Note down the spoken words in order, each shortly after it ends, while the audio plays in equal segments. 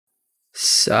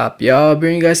What's up, y'all?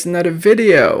 Bringing you guys another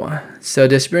video. So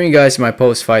just bringing you guys my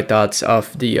post-fight thoughts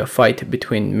of the fight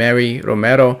between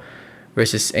Romero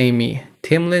versus Amy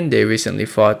Timlin. They recently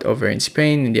fought over in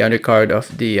Spain in the undercard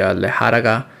of the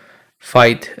Lejaraga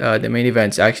fight. The main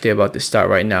event's actually about to start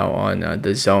right now on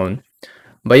the zone.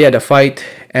 But yeah, the fight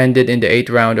ended in the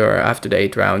 8th round, or after the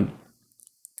 8th round,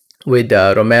 with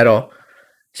Romero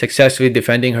successfully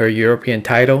defending her European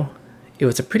title. It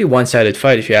was a pretty one-sided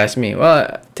fight, if you ask me.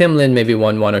 Well, Timlin maybe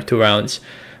won 1 or 2 rounds,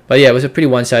 but yeah, it was a pretty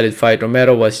one-sided fight.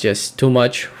 Romero was just too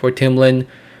much for Timlin.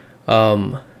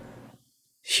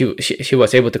 She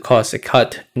was able to cause a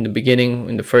cut in the beginning,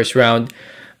 in the first round.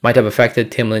 Might have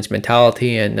affected Timlin's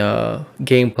mentality and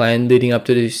game plan leading up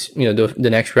to this, the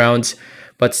next rounds.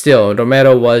 But still,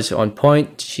 Romero was on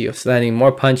point. She was landing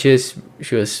more punches.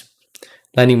 She was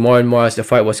landing more and more as the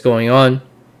fight was going on.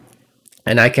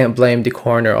 And I can't blame the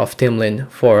corner of Timlin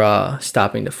for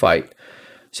stopping the fight.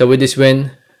 So with this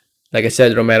win, like I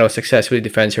said, Romero successfully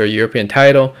defends her European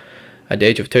title. At the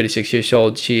age of 36 years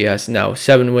old, she has now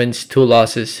 7 wins, 2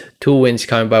 losses, 2 wins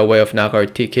coming by way of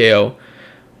knockout TKO.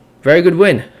 Very good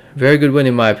win. Very good win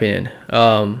in my opinion.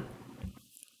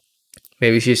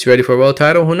 Maybe she's ready for a world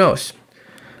title. Who knows?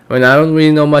 I mean, I don't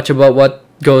really know much about what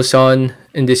goes on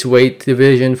in this weight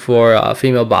division for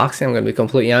female boxing. I'm going to be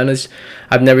completely honest.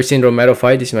 I've never seen Romero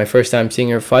fight. This is my first time seeing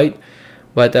her fight.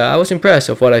 But I was impressed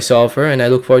of what I saw of her, and I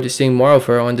look forward to seeing more of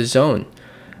her on the zone.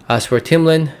 As for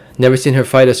Timlin, never seen her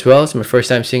fight as well. It's my first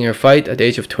time seeing her fight at the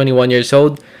age of 21 years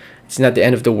old. It's not the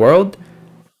end of the world.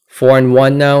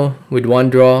 4-1 now with 1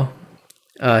 draw.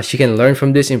 She can learn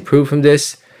from this, improve from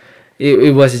this.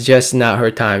 It was just not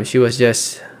her time. She was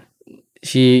just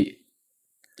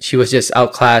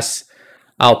outclassed,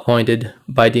 outpointed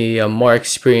by the more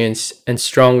experienced and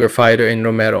stronger fighter in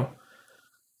Romero.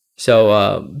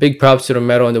 So big props to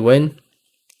Romero on the win.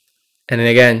 And then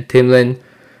again, Timlin,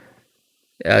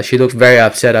 she looked very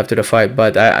upset after the fight,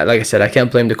 but like I said, I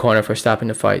can't blame the corner for stopping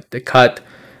the fight. The cut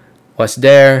was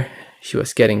there. She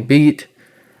was getting beat.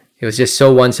 It was just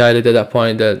so one-sided at that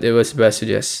point that it was best to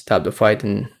just stop the fight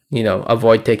and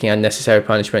avoid taking unnecessary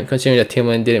punishment, considering that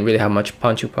Timlin didn't really have much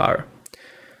punching power.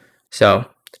 So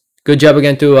good job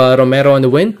again to Romero on the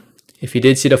win. If you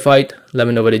did see the fight, let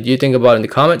me know what did you think about it in the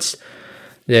comments.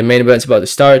 The main event's about to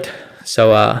start.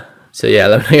 So yeah,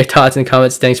 let me know your thoughts in the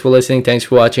comments. Thanks for listening. Thanks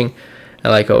for watching.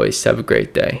 And like always, have a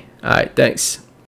great day. All right, thanks.